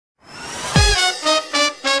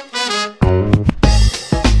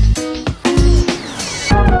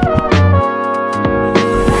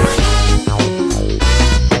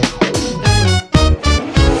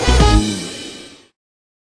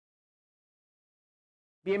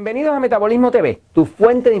Bienvenidos a Metabolismo TV, tu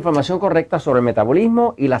fuente de información correcta sobre el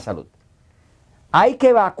metabolismo y la salud. Hay que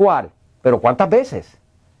evacuar, pero ¿cuántas veces?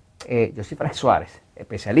 Yo soy Frank Suárez,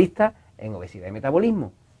 especialista en obesidad y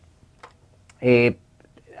metabolismo.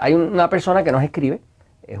 Hay una persona que nos escribe,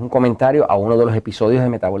 es un comentario a uno de los episodios de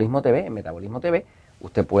Metabolismo TV. En Metabolismo TV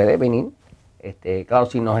usted puede venir, claro,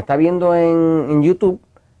 si nos está viendo en YouTube,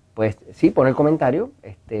 pues sí, pone el comentario.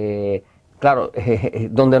 Claro,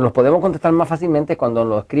 donde nos podemos contestar más fácilmente es cuando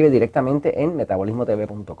lo escribe directamente en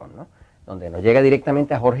metabolismotv.com, ¿no? Donde nos llega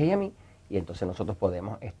directamente a Jorge y a mí, y entonces nosotros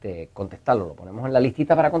podemos contestarlo. Lo ponemos en la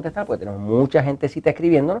listita para contestar, porque tenemos mucha gentecita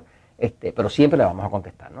escribiéndonos, pero siempre le vamos a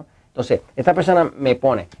contestar, ¿no? Entonces, esta persona me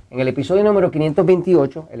pone, en el episodio número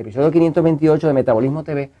 528, el episodio 528 de Metabolismo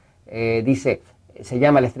TV, dice, se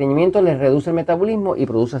llama "El estreñimiento le reduce el metabolismo y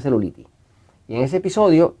produce celulitis". Y en ese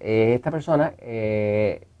episodio, esta persona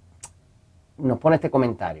nos pone este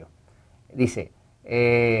comentario. Dice,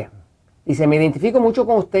 me identifico mucho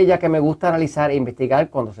con usted ya que me gusta analizar e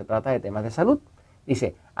investigar cuando se trata de temas de salud.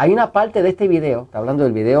 Dice, hay una parte de este video, está hablando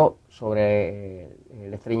del video sobre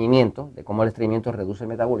el estreñimiento, de cómo el estreñimiento reduce el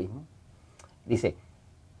metabolismo. Dice,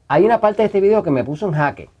 hay una parte de este video que me puso en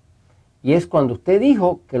jaque, y es cuando usted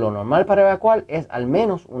dijo que lo normal para evacuar es al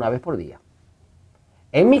menos una vez por día.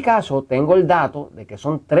 En mi caso, tengo el dato de que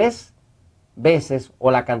son 3 veces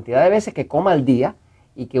o la cantidad de veces que coma al día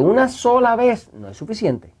y que una sola vez no es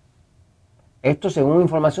suficiente. Esto según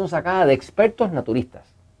información sacada de expertos naturistas.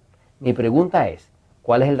 Mi pregunta es,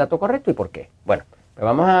 ¿cuál es el dato correcto y por qué? Bueno, pues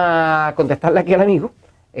vamos a contestarle aquí al amigo.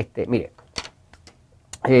 Mire,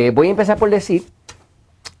 voy a empezar por decir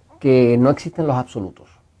que no existen los absolutos.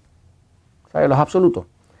 ¿Sabe? Los absolutos.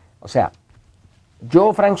 O sea,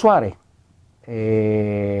 yo, Frank Suárez,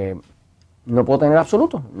 no puedo tener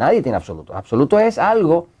absolutos. Nadie tiene absolutos. Absoluto es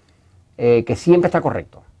algo que siempre está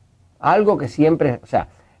correcto. Algo que siempre, o sea,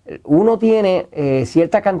 uno tiene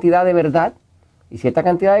cierta cantidad de verdad y cierta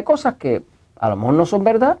cantidad de cosas que a lo mejor no son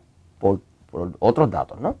verdad por otros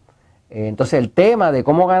datos, ¿no? Entonces el tema de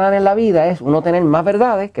cómo ganar en la vida es uno tener más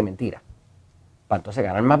verdades que mentiras, para entonces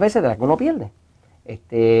ganar más veces de las que uno pierde.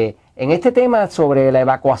 En este tema sobre la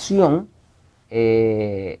evacuación,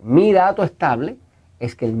 mi dato estable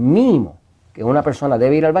es que el mínimo que una persona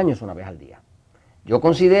debe ir al baño es una vez al día. Yo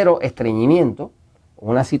considero estreñimiento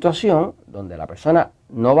una situación donde la persona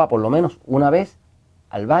no va por lo menos una vez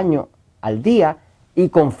al baño al día y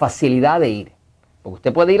con facilidad de ir. Porque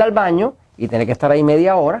usted puede ir al baño y tener que estar ahí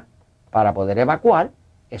media hora para poder evacuar.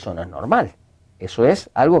 Eso no es normal. Eso es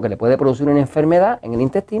algo que le puede producir una enfermedad en el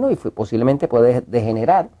intestino y posiblemente puede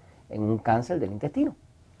degenerar en un cáncer del intestino.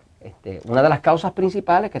 Una de las causas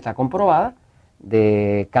principales que está comprobada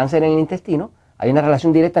de cáncer en el intestino, hay una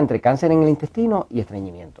relación directa entre cáncer en el intestino y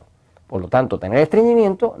estreñimiento. Por lo tanto, tener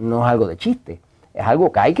estreñimiento no es algo de chiste, es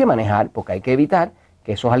algo que hay que manejar porque hay que evitar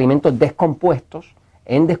que esos alimentos descompuestos,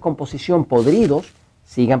 en descomposición, podridos,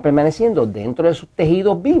 sigan permaneciendo dentro de sus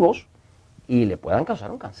tejidos vivos y le puedan causar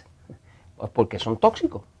un cáncer. Pues porque son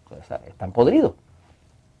tóxicos, o sea, están podridos.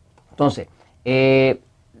 Entonces,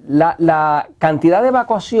 la cantidad de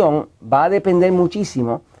evacuación va a depender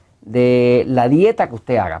muchísimo de la dieta que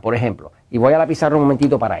usted haga. Por ejemplo, y voy a la pizarra un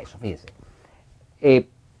momentito para eso, fíjense.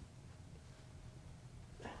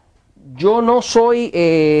 Yo no soy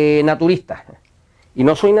naturista, y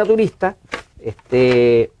no soy naturista,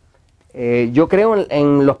 yo creo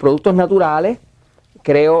en los productos naturales,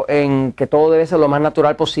 creo en que todo debe ser lo más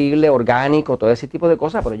natural posible, orgánico, todo ese tipo de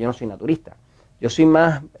cosas, pero yo no soy naturista. Yo soy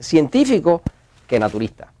más científico que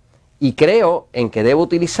naturista. Y creo en que debo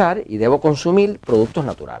utilizar y debo consumir productos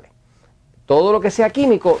naturales. Todo lo que sea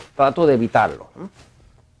químico, trato de evitarlo, ¿no?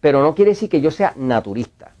 Pero no quiere decir que yo sea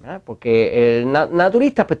naturista, ¿verdad? Porque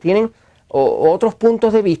naturistas pues tienen otros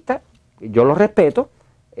puntos de vista, yo los respeto,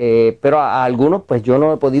 pero a algunos pues yo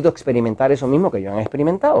no he podido experimentar eso mismo que ellos han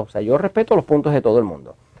experimentado. O sea, yo respeto los puntos de todo el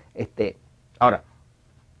mundo. Ahora,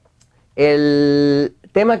 el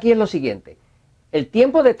tema aquí es lo siguiente. El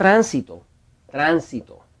tiempo de tránsito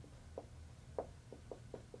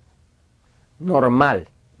normal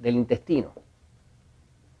del intestino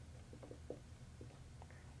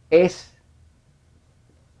es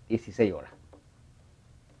 16 horas.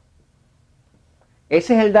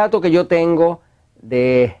 Ese es el dato que yo tengo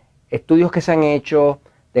de estudios que se han hecho,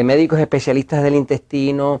 de médicos especialistas del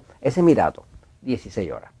intestino. Ese es mi dato,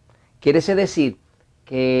 16 horas. Quiere decir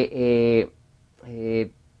que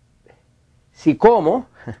si como,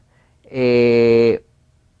 el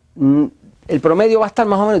promedio va a estar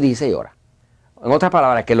más o menos 16 horas. En otras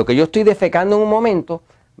palabras, que lo que yo estoy defecando en un momento,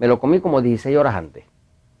 me lo comí como 16 horas antes.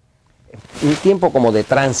 Un tiempo como de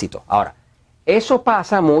tránsito. Ahora, Eso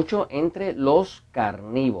pasa mucho entre los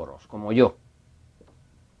carnívoros, como yo.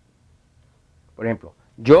 Por ejemplo,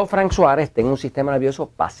 yo, Frank Suárez, tengo un sistema nervioso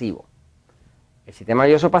pasivo. El sistema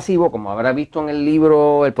nervioso pasivo, como habrá visto en el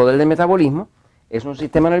libro El poder del metabolismo, es un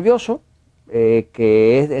sistema nervioso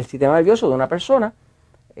que es el sistema nervioso de una persona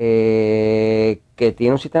que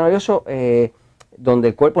tiene un sistema nervioso donde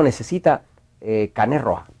el cuerpo necesita carne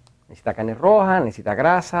roja. Necesita carne roja, necesita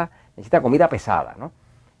grasa, necesita comida pesada, ¿no?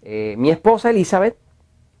 Mi esposa Elizabeth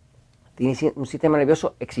tiene un sistema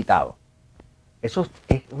nervioso excitado. Eso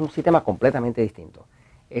es un sistema completamente distinto.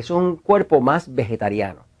 Eso es un cuerpo más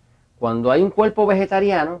vegetariano. Cuando hay un cuerpo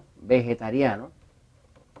vegetariano,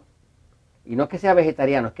 y no es que sea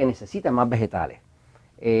vegetariano, es que necesita más vegetales.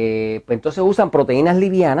 Pues entonces usan proteínas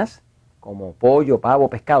livianas, como pollo, pavo,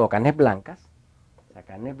 pescado, carnes blancas. O sea,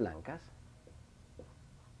 carnes blancas.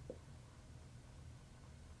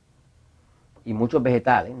 Y muchos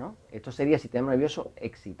vegetales, ¿no? Esto sería el sistema nervioso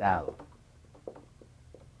excitado.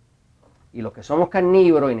 Y los que somos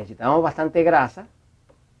carnívoros y necesitamos bastante grasa,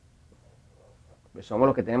 pues somos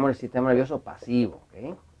los que tenemos el sistema nervioso pasivo,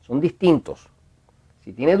 ¿okay? Son distintos.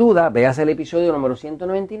 Si tiene duda, véase el episodio número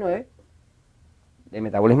 199 de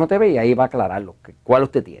Metabolismo TV y ahí va a aclararlo, cuál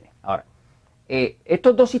usted tiene. Ahora,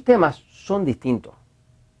 estos dos sistemas son distintos.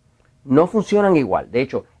 No funcionan igual. De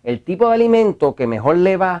hecho, el tipo de alimento que mejor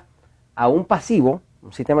le va a un pasivo,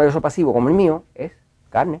 un sistema nervioso pasivo como el mío, es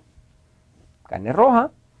carne. Carne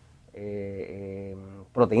roja,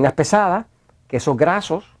 proteínas pesadas, quesos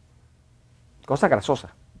grasos, cosas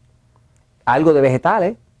grasosas. Algo de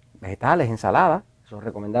vegetales, ensaladas, eso es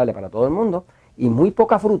recomendable para todo el mundo, y muy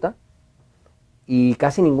poca fruta, y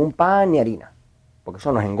casi ningún pan ni harina, porque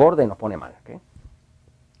eso nos engorda y nos pone mal, ¿okay?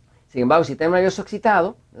 Sin embargo, el sistema nervioso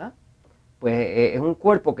excitado, ¿verdad? Pues es un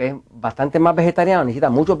cuerpo que es bastante más vegetariano, necesita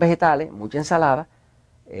muchos vegetales, mucha ensalada,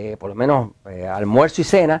 por lo menos almuerzo y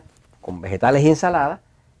cena, con vegetales y ensalada,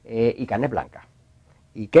 y carne blanca,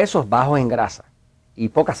 y quesos bajos en grasa, y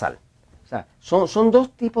poca sal. O sea, son dos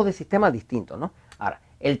tipos de sistemas distintos, ¿no? Ahora,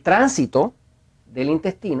 el tránsito del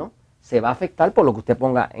intestino se va a afectar por lo que usted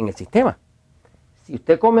ponga en el sistema. Si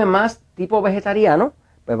usted come más tipo vegetariano,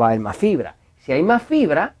 pues va a haber más fibra. Si hay más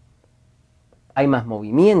fibra, hay más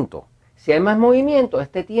movimiento. Si hay más movimiento,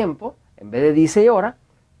 este tiempo, en vez de 16 horas,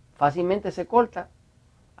 fácilmente se corta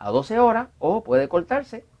a 12 horas o puede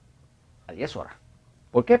cortarse a 10 horas.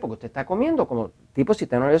 ¿Por qué? Porque usted está comiendo como tipo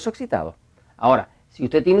sistema nervioso excitado. Ahora, si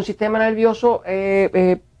usted tiene un sistema nervioso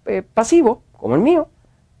pasivo, como el mío,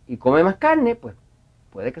 y come más carne, pues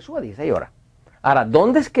puede que suba a 16 horas. Ahora,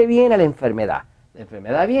 ¿dónde es que viene la enfermedad? La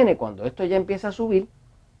enfermedad viene cuando esto ya empieza a subir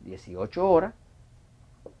 18 horas,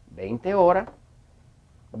 20 horas,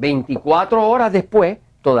 24 horas después,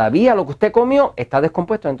 todavía lo que usted comió está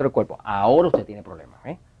descompuesto dentro del cuerpo. Ahora usted tiene problemas,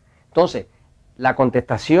 ¿eh? Entonces, la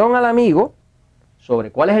contestación al amigo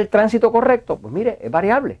sobre cuál es el tránsito correcto, pues mire, es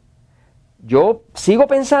variable. Yo sigo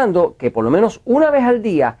pensando que por lo menos una vez al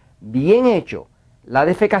día, bien hecho, la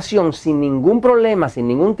defecación sin ningún problema, sin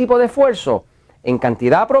ningún tipo de esfuerzo, en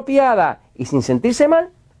cantidad apropiada y sin sentirse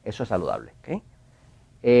mal, eso es saludable, ¿okay?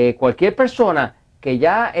 Cualquier persona que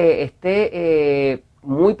ya esté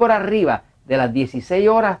muy por arriba de las 16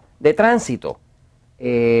 horas de tránsito,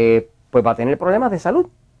 pues va a tener problemas de salud.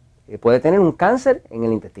 Puede tener un cáncer en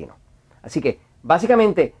el intestino. Así que,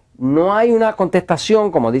 básicamente, no hay una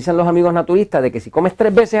contestación, como dicen los amigos naturistas, de que si comes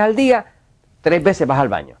 3 veces al día, 3 veces vas al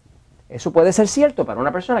baño. Eso puede ser cierto para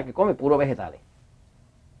una persona que come puro vegetales.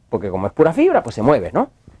 Porque como es pura fibra, pues se mueve, ¿no?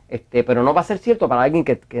 Pero no va a ser cierto para alguien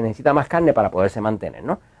que necesita más carne para poderse mantener,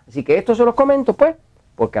 ¿no? Así que esto se los comento, pues,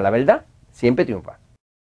 porque a la verdad siempre triunfa.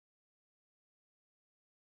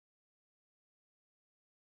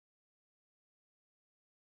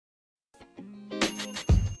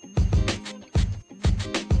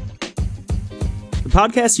 The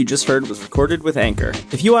podcast you just heard was recorded with Anchor.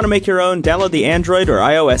 If you want to make your own, download the Android or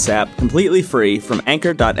iOS app completely free from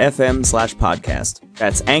anchor.fm/podcast.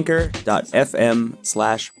 That's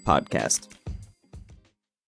anchor.fm/podcast.